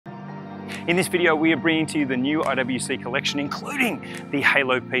In this video, we are bringing to you the new IWC collection, including the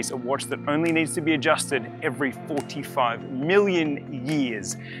Halo piece, a watch that only needs to be adjusted every 45 million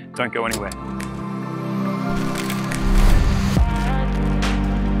years. Don't go anywhere.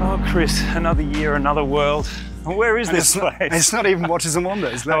 Oh, Chris, another year, another world. Where is this place? It's not even Watches and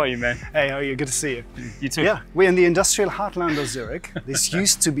Wonders. How are you, man? Hey, how are you? Good to see you. You too. Yeah, we're in the industrial heartland of Zurich. This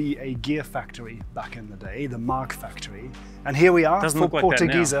used to be a gear factory back in the day, the Mark factory. And here we are for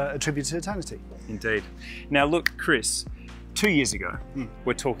Portugieser, a tribute to eternity. Indeed. Now look, Chris, 2 years ago,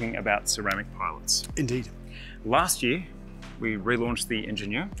 we're talking about ceramic pilots. Indeed. Last year, we relaunched the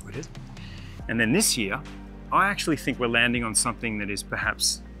Engineer. We did. And then this year, I actually think we're landing on something that is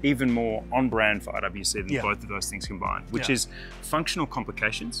perhaps even more on brand for IWC than both of those things combined, which is functional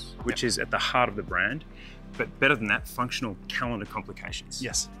complications, which is at the heart of the brand, but better than that, functional calendar complications.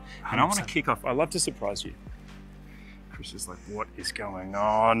 Yes. 100%. And I want to kick off, I love to surprise you. Chris is like, what is going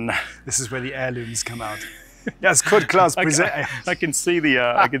on? This is where the heirlooms come out. Yes, could Klaus present? I can see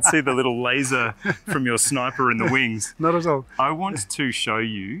the little laser from your sniper in the wings. Not at all. I want to show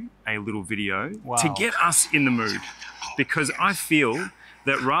you a little video to get us in the mood, because I feel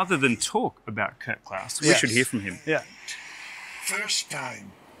that rather than talk about Kurt Klaus, we should hear from him. Yeah. First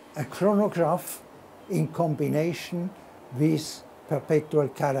time, a chronograph in combination with perpetual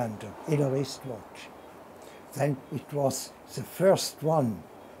calendar in a wristwatch. Then it was the first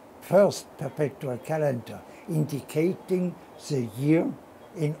perpetual calendar indicating the year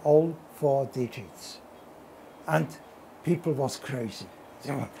in all 4 digits. And people was crazy.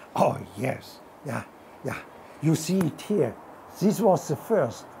 They were, oh yes, yeah. You see it here. This was the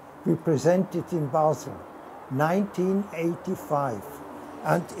first we presented in Basel, 1985,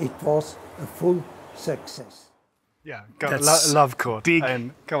 and it was a full success. Yeah, love Kurt. Big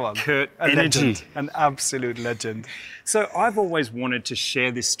and come on, Kurt a energy. Legend, an absolute legend. So I've always wanted to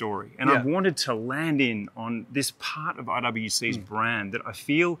share this story, and I've wanted to land in on this part of IWC's brand that I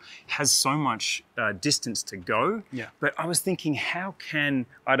feel has so much distance to go. Yeah. But I was thinking, how can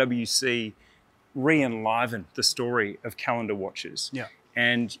IWC re-enliven the story of calendar watches? Yeah.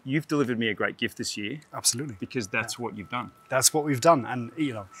 And you've delivered me a great gift this year. Absolutely. Because that's what you've done. That's what we've done. And,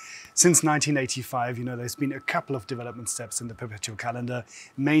 you know, since 1985, you know, there's been a couple of development steps in the perpetual calendar,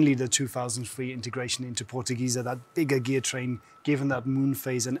 mainly the 2003 integration into Portugieser, that bigger gear train, given that moon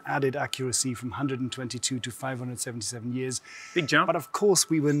phase and added accuracy from 122 to 577 years. Big jump. But of course,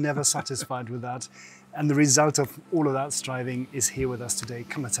 we were never satisfied with that. And the result of all of that striving is here with us today.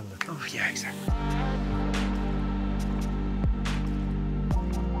 Come, let's have a look. Oh, yeah, exactly.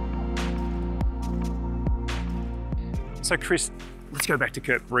 So Chris, let's go back to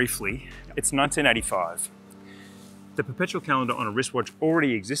Kurt briefly. It's 1985. The perpetual calendar on a wristwatch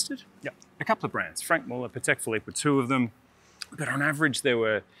already existed. Yep. A couple of brands, Frank Muller, Patek Philippe were 2 of them. But on average, there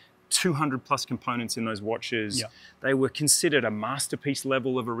were 200 plus components in those watches. Yep. They were considered a masterpiece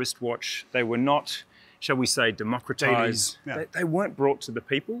level of a wristwatch. They were not, shall we say, democratized. They weren't brought to the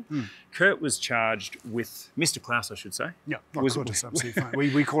people. Kurt was charged with, Mr. Klaus, I should say. Yeah, Kurt, absolutely fine.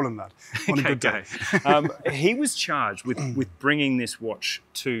 We call him that on a good day. He was charged with bringing this watch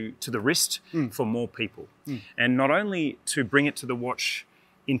to the wrist for more people. And not only to bring it to the watch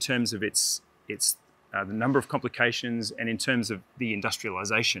in terms of its the number of complications and in terms of the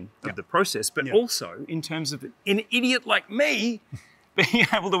industrialization of the process, but also in terms of an idiot like me being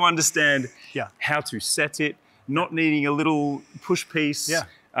able to understand how to set it, not needing a little push piece.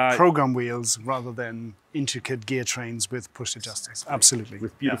 Program wheels rather than intricate gear trains with push adjusters. Absolutely.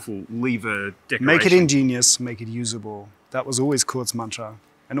 With beautiful lever decoration. Make it ingenious, make it usable. That was always Kurt's mantra.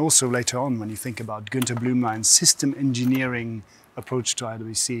 And also later on, when you think about Günter Blümlein's system engineering approach to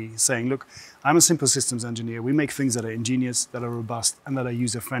IWC, saying, look, I'm a simple systems engineer. We make things that are ingenious, that are robust, and that are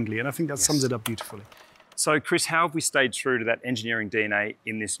user-friendly. And I think that sums it up beautifully. So, Chris, how have we stayed true to that engineering DNA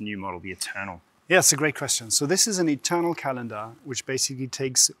in this new model, the Eternal? Yeah, it's a great question. So this is an eternal calendar, which basically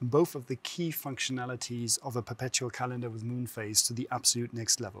takes both of the key functionalities of a perpetual calendar with moon phase to the absolute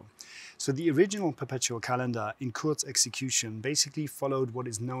next level. So the original perpetual calendar in Kurt's execution basically followed what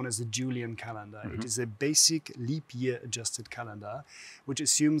is known as the Julian calendar. It is a basic leap year adjusted calendar, which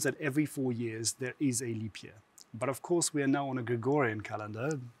assumes that every 4 years there is a leap year. But of course, we are now on a Gregorian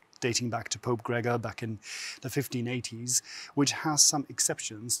calendar, dating back to Pope Gregor back in the 1580s, which has some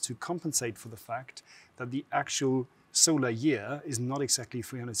exceptions to compensate for the fact that the actual solar year is not exactly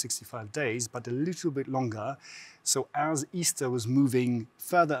 365 days, but a little bit longer. So as Easter was moving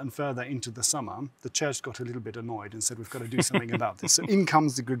further and further into the summer, the church got a little bit annoyed and said, we've got to do something about this. So in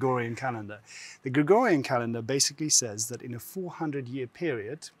comes the Gregorian calendar. The Gregorian calendar basically says that in a 400-year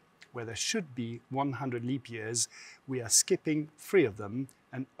period, where there should be 100 leap years, we are skipping 3 of them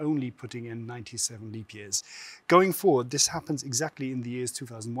and only putting in 97 leap years. Going forward, this happens exactly in the years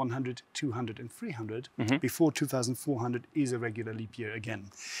 2100, 200 and 300, before 2400 is a regular leap year again.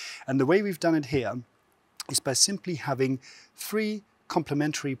 And the way we've done it here is by simply having 3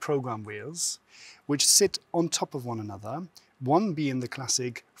 complementary program wheels which sit on top of one another, one being the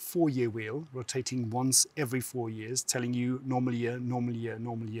classic 4-year wheel, rotating once every 4 years, telling you normal year, normal year,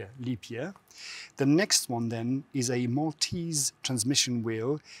 normal year, leap year. The next one then is a Maltese transmission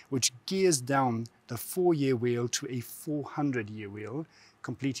wheel, which gears down the 4-year wheel to a 400-year wheel,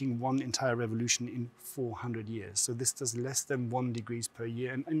 completing one entire revolution in 400 years. So this does less than 1 degree per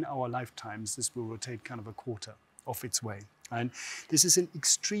year, and in our lifetimes, this will rotate kind of a quarter of its way. And this is an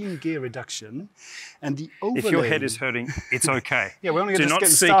extreme gear reduction, and the overlay... If your head is hurting, it's okay. Yeah, we're only Do just not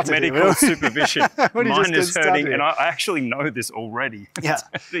getting seek started medical supervision. Mine is hurting, here. and I actually know this already. Yeah.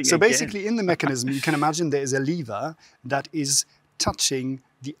 It's So again. basically, in the mechanism, you can imagine there is a lever that is touching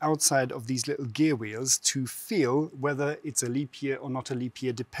the outside of these little gear wheels to feel whether it's a leap year or not a leap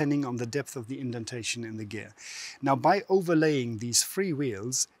year, depending on the depth of the indentation in the gear. Now, by overlaying these 3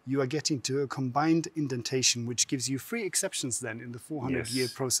 wheels, you are getting to a combined indentation, which gives you 3 exceptions then in the 400-year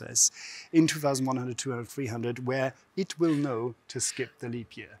process in 2100, 200, 300, where it will know to skip the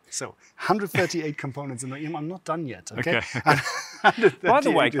leap year. So 138 components in the... I'm not done yet, okay? By the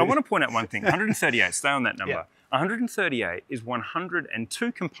way, I want to point out one thing. 138, stay on that number. Yeah. 138 is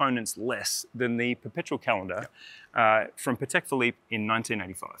 102 components less than the perpetual calendar from Patek Philippe in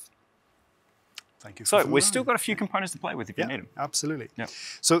 1985. Thank you. So we've still got a few components to play with if you need them. Absolutely. Yeah.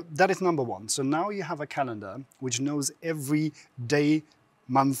 So that is number 1. So now you have a calendar which knows every day,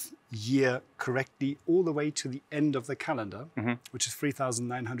 month, year correctly, all the way to the end of the calendar, which is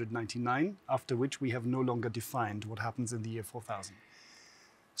 3,999, after which we have no longer defined what happens in the year 4000.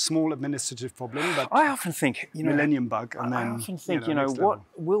 Small administrative problem, but I often think, millennium bug, and then I often think, what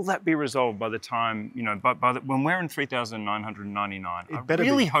will that be resolved by the time, when we're in 3,999? I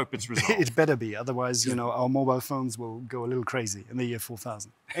really hope it's resolved. It better be, otherwise, our mobile phones will go a little crazy in the year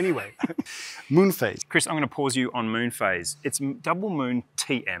 4000. Anyway, moon phase. Chris, I'm going to pause you on moon phase. It's double moon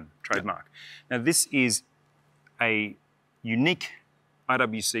TM trademark. Now, this is a unique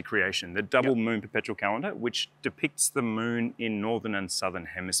IWC creation, the double moon perpetual calendar, which depicts the moon in northern and southern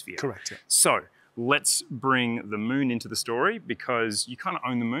hemisphere. Correct. Yeah. So let's bring the moon into the story, because you kind of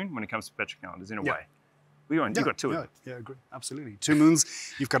own the moon when it comes to perpetual calendars in a way. You've got 2 of them. Yeah, I agree. Absolutely. 2 moons.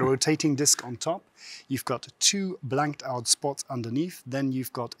 You've got a rotating disc on top. You've got 2 blanked out spots underneath. Then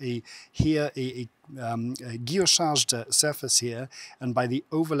you've got a geocharged surface here. And by the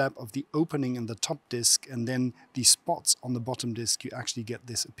overlap of the opening in the top disc and then the spots on the bottom disc, you actually get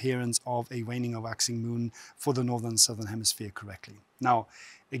this appearance of a waning or waxing moon for the northern and southern hemisphere correctly. Now,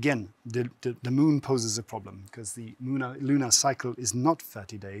 again, the moon poses a problem, because the lunar cycle is not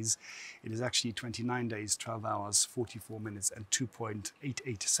 30 days. It is actually 29 days, 12 hours, 44 minutes and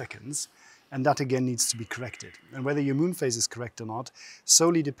 2.88 seconds. And that again needs to be corrected. And whether your moon phase is correct or not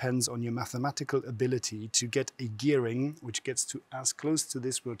solely depends on your mathematical ability to get a gearing which gets to as close to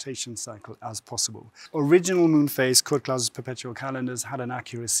this rotation cycle as possible. Original moon phase, Kurt Klaus's perpetual calendars, had an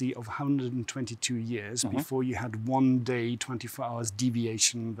accuracy of 122 years before you had 1 day, 24 hours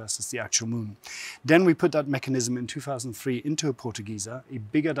deviation versus the actual moon. Then we put that mechanism in 2003 into a Portugieser, a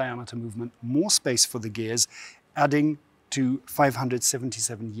bigger diameter movement, more space for the gears, adding to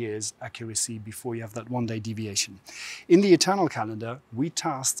 577 years accuracy before you have that 1 day deviation. In the eternal calendar, we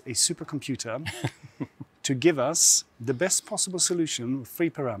tasked a supercomputer to give us the best possible solution with 3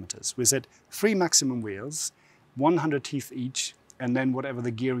 parameters. We said 3 maximum wheels, 100 teeth each, and then whatever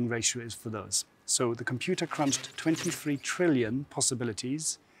the gearing ratio is for those. So the computer crunched 23 trillion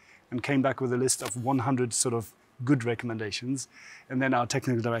possibilities and came back with a list of 100 sort of good recommendations. And then our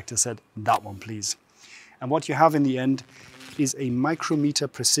technical director said, that one, please. And what you have in the end is a micrometer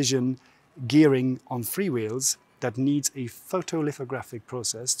precision gearing on 3 wheels that needs a photolithographic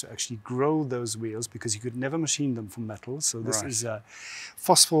process to actually grow those wheels, because you could never machine them from metal. So this is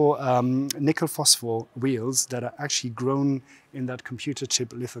nickel phosphor wheels that are actually grown in that computer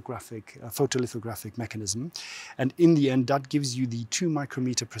chip lithographic, photolithographic mechanism. And in the end, that gives you the 2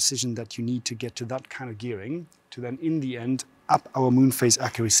 micrometer precision that you need to get to that kind of gearing, to then in the end up our moon phase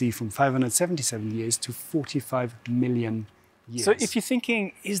accuracy from 577 years to 45 million years. So if you're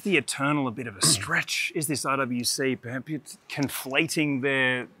thinking, is the eternal a bit of a stretch? Is this IWC perhaps conflating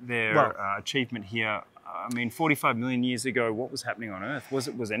their achievement here? I mean, 45 million years ago, what was happening on Earth?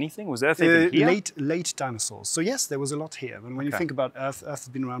 Was anything? Was Earth even here? Late dinosaurs. So yes, there was a lot here. And when you think about Earth, Earth has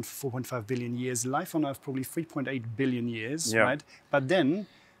been around for 4.5 billion years. Life on Earth probably 3.8 billion years, right? But then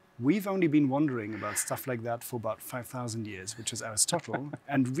We've only been wondering about stuff like that for about 5,000 years, which is Aristotle,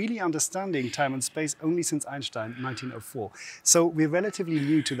 and really understanding time and space only since Einstein, 1904. So we're relatively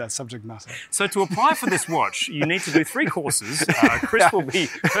new to that subject matter. So to apply for this watch, you need to do 3 courses. Chris will be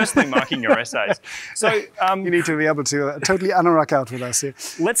personally marking your essays. So you need to be able to totally anorak out with us here.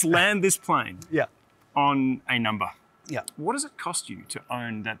 Let's land this plane on a number. Yeah. What does it cost you to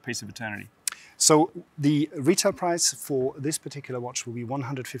own that piece of eternity? So the retail price for this particular watch will be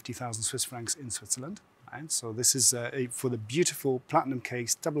 150,000 Swiss francs in Switzerland. Right? So this is for the beautiful platinum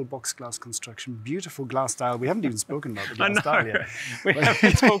case, double box glass construction, beautiful glass dial. We haven't even spoken about the glass dial yet. We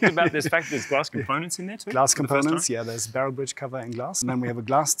haven't talked about this fact there's glass components in there too? Glass components, yeah, there's barrel bridge cover in glass. And then we have a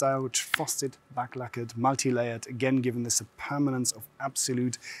glass dial which frosted, back lacquered, multi-layered, again giving this a permanence of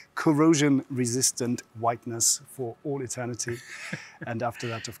absolute corrosion resistant whiteness for all eternity. And after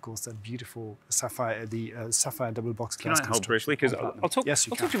that, of course, that beautiful sapphire, sapphire double box glass construction. Can I help briefly? Because I'll talk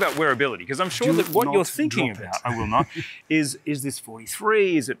to you about wearability, because I'm sure that what you're thinking about, I will not, is this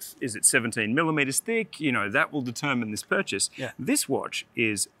 43? Is it 17 millimeters thick? You know, that will determine this purchase. Yeah. This watch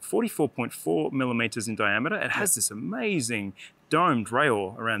is 44.4 millimeters in diameter. It has this amazing domed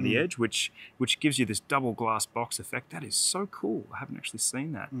rail around the edge, which gives you this double glass box effect. That is so cool. I haven't actually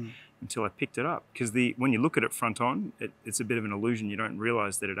seen that until I picked it up. Because when you look at it front on, it's a bit of an illusion. You don't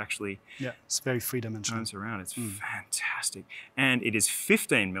realize that it actually it's very three-dimensional. Turns around. It's fantastic. And it is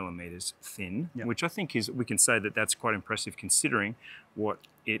 15 millimeters thin, which I think we can say that that's quite impressive considering what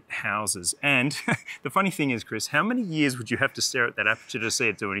it houses. And the funny thing is, Chris, how many years would you have to stare at that aperture to see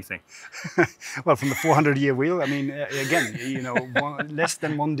it do anything? Well, from the 400-year wheel, I mean, again, you know, less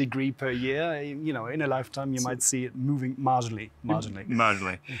than 1 degree per year, you know, in a lifetime, you might see it moving marginally.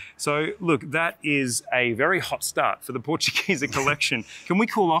 So, look, that is a very hot start for the Portugiesers collection. Can we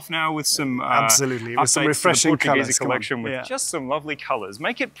cool off now with some absolutely, with some refreshing Portugiesers collection with just some lovely colours?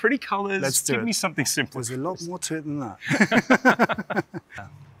 Make it pretty colours. Let's do Give me something simple. There's a lot more to it than that.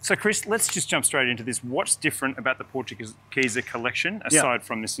 So, Chris, let's just jump straight into this. What's different about the Portugiesers collection, aside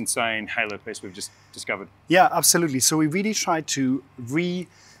from this insane halo piece we've just discovered? Yeah, absolutely. So we really tried to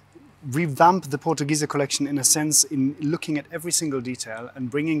revamp the Portugiesers collection in a sense in looking at every single detail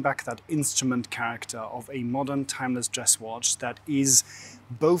and bringing back that instrument character of a modern timeless dress watch that is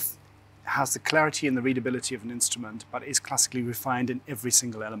both has the clarity and the readability of an instrument, but is classically refined in every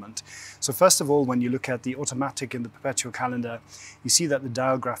single element. So first of all, when you look at the automatic and the perpetual calendar, you see that the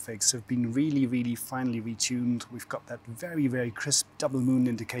dial graphics have been really, really finely retuned. We've got that very, very crisp double moon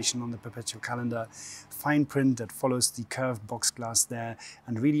indication on the perpetual calendar, fine print that follows the curved box glass there,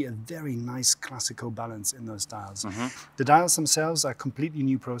 and really a very nice classical balance in those dials. The dials themselves are a completely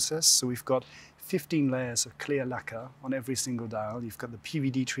new process. So we've got 15 layers of clear lacquer on every single dial. You've got the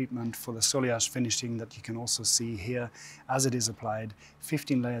PVD treatment for the soleage finishing that you can also see here as it is applied.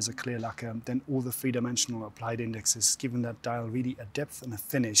 15 layers of clear lacquer, then all the three-dimensional applied indexes, giving that dial really a depth and a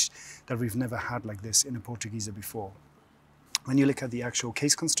finish that we've never had like this in a Portugieser before. When you look at the actual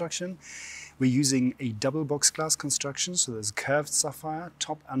case construction, we're using a double box glass construction, so there's curved sapphire,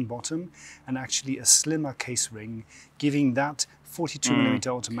 top and bottom, and actually a slimmer case ring, giving that 42mm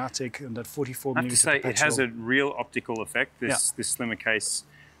automatic and that 44mm I have to say, perpetual. it has a real optical effect, this slimmer case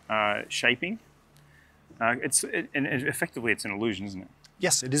shaping. And effectively, it's an illusion, isn't it?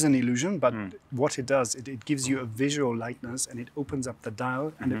 Yes, it is an illusion, but what it does, it gives you a visual lightness, and it opens up the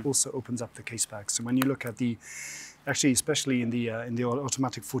dial, and it also opens up the case back. So when you look at the, actually, especially in the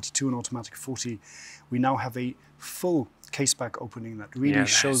automatic 42 and automatic 40, we now have a full case back opening that really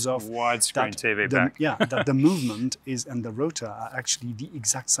shows off widescreen TV back. That the movement is and the rotor are actually the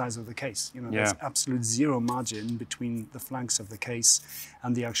exact size of the case. You know, there's absolute zero margin between the flanks of the case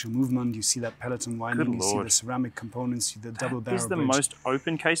and the actual movement. You see that peloton winding, you see the ceramic components, the double barrel bridge. Is the most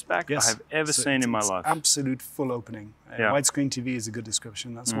open case back I have ever seen in my life. Absolute full opening. Widescreen TV is a good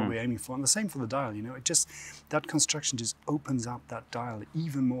description. That's what we're aiming for. And the same for the dial, you know, that construction just opens up that dial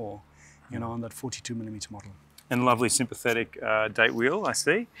even more, you know, on that 42mm model. And lovely sympathetic date wheel, I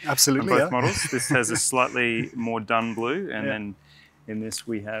see. Absolutely, on both models. This has a slightly more dun blue, and then in this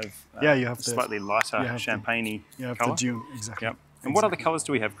we have, you have slightly lighter champagne-y colour. The dune, exactly. Yep. And what other colours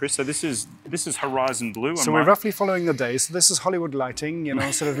do we have, Chris? So this is horizon blue. So we're roughly following the day. So this is Hollywood lighting, you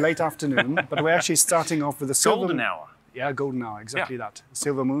know, sort of late afternoon, but we're actually starting off with a silver golden hour. Yeah, golden hour, exactly that.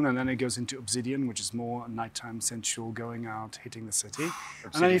 Silver moon, and then it goes into obsidian, which is more nighttime sensual, going out, hitting the city.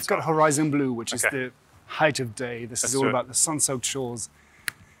 And then you've got horizon blue, which is the height of day. This is all about the sun-soaked shores.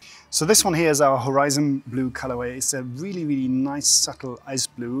 So this one here is our Horizon Blue colorway. It's a really, really nice, subtle ice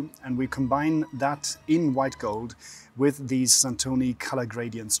blue, and we combine that in white gold with these Santoni color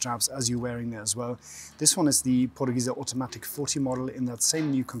gradient straps, as you're wearing there as well. This one is the Portugieser Automatic 40 model in that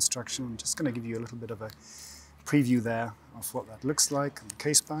same new construction. I'm just going to give you a little bit of a preview there of what that looks like on the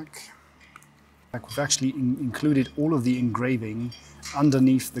case back. We've actually included all of the engraving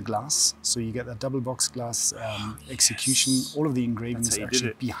underneath the glass, so you get that double box glass execution. All of the engravings are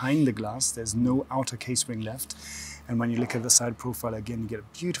actually behind the glass. There's no outer case ring left. And when you look at the side profile again, you get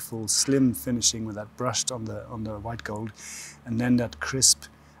a beautiful slim finishing with that brushed on the white gold, and then that crisp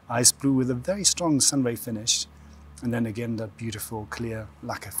ice blue with a very strong sunray finish, and then again that beautiful clear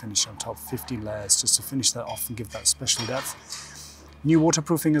lacquer finish on top, 15 layers just to finish that off and give that special depth. New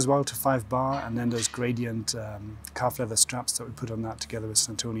waterproofing as well to 5 bar, and then those gradient calf leather straps that we put on that together with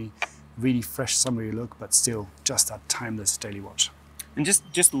Santoni. Really fresh summery look, but still just that timeless daily watch. And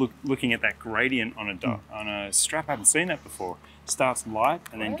just looking at that gradient on a strap, I haven't seen that before. Starts light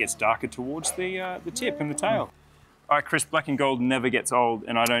and then gets darker towards the tip and the tail. All right, Chris, black and gold never gets old,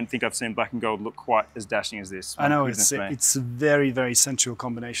 and I don't think I've seen black and gold look quite as dashing as this. I know, it's a very, very sensual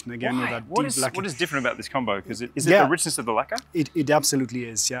combination again. With that what is different about this combo? Because is it the richness of the lacquer? It absolutely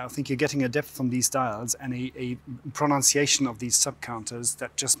is, yeah. I think you're getting a depth from these dials and a pronunciation of these sub-counters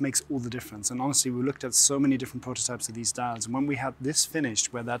that just makes all the difference. And honestly, we looked at so many different prototypes of these dials, and when we had this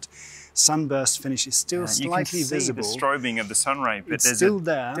finished, where that sunburst finish is still slightly visible. You can see the strobing of the sun ray, but there's still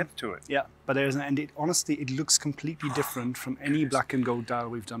there. Depth to it. Yeah, but there's honestly, it looks completely different from any black and gold dial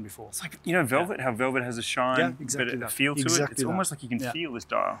we've done before. It's like, you know, velvet, how velvet has a shine, but a feel to it. It's almost like you can feel this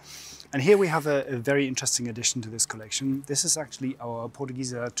dial. And here we have a very interesting addition to this collection. This is actually our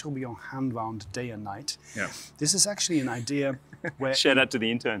Portugieser tourbillon hand-wound day and night. Yeah. This is actually an idea where... Shout out to the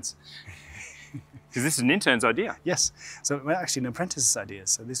interns. Because this is an intern's idea. Yes. So we're actually an apprentice's idea.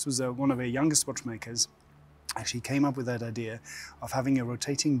 So this was one of our youngest watchmakers actually came up with that idea of having a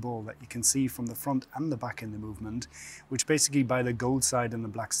rotating ball that you can see from the front and the back in the movement, which basically by the gold side and the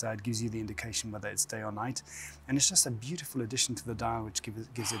black side gives you the indication whether it's day or night. And it's just a beautiful addition to the dial, which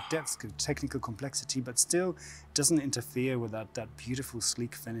gives it depth, gives technical complexity, but still doesn't interfere with that beautiful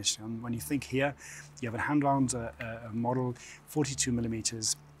sleek finish. And when you think here, you have a hand-wound model, 42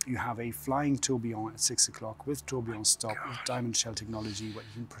 millimeters. You have a flying tourbillon at 6 o'clock with tourbillon stop, with diamond shell technology, where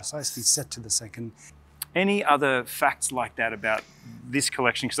you can precisely set to the second. Any other facts like that about this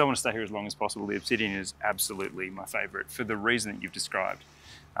collection? Because I want to stay here as long as possible. The Obsidian is absolutely my favourite for the reason that you've described.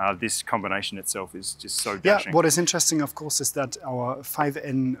 This combination itself is just so dashing. Yeah, what is interesting, of course, is that our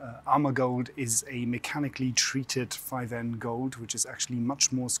 5N armor gold is a mechanically treated 5N gold, which is actually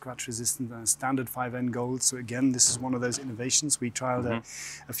much more scratch resistant than a standard 5N gold. So again, this is one of those innovations we trialed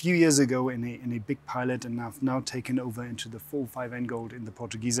a few years ago in a big pilot, and have now taken over into the full 5N gold in the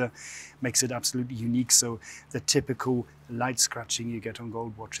Portugieser. Makes it absolutely unique. So the typical light scratching you get on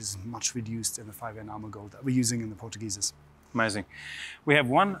gold watches is much reduced in the 5N armor gold that we're using in the Portugiesers. Amazing. We have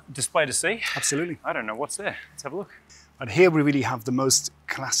one display to see. Absolutely. I don't know what's there. Let's have a look. But here we really have the most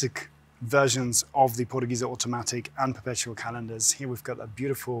classic versions of the Portugieser automatic and perpetual calendars. Here we've got a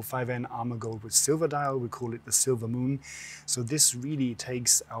beautiful 5N armor gold with silver dial. We call it the Silver Moon. So this really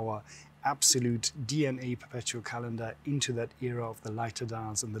takes our absolute DNA perpetual calendar into that era of the lighter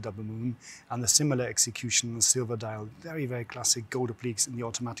dials and the double moon, and the similar execution, the silver dial, very, very classic gold obliques in the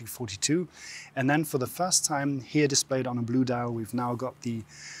automatic 42. And then for the first time here displayed on a blue dial, we've now got the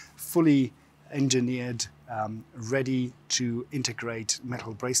fully engineered, ready to integrate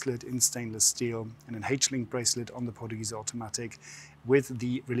metal bracelet in stainless steel and an H-link bracelet on the Portugieser automatic, with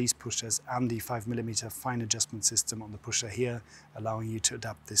the release pushers and the 5mm fine adjustment system on the pusher here, allowing you to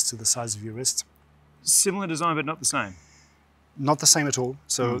adapt this to the size of your wrist. Similar design, but not the same. Not the same at all.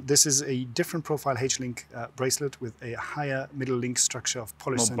 So this is a different profile H-link bracelet with a higher middle link structure of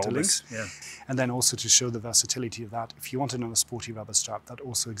polished center links. Yeah. And then also to show the versatility of that, if you want it on a sporty rubber strap, that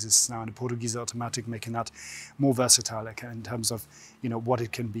also exists now in the Portugieser automatic, making that more versatile in terms of, you know, what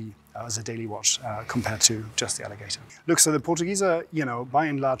it can be as a daily watch compared to just the alligator. Look, so the Portugieser, you know, by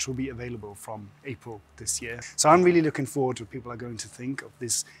and large will be available from April this year. So I'm really looking forward to what people are going to think of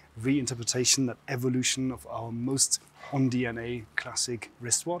this reinterpretation, that evolution of our most on DNA classic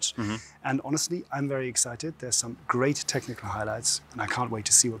wristwatch. And honestly, I'm very excited. There's some great technical highlights, and I can't wait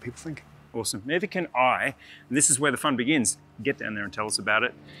to see what people think. Awesome. Neither can I. And this is where the fun begins. Get down there and tell us about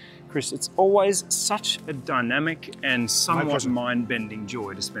it. Chris, it's always such a dynamic and somewhat mind-bending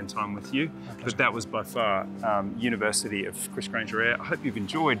joy to spend time with you. But that was by far University of Chris Grainger-Herr. I hope you've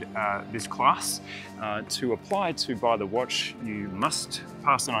enjoyed this class. To apply to buy the watch, you must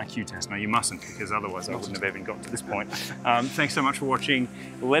pass an IQ test. No, you mustn't, because otherwise I wouldn't have even got to this point. Thanks so much for watching.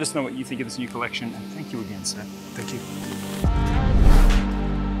 Let us know what you think of this new collection. And thank you again, sir. Thank you.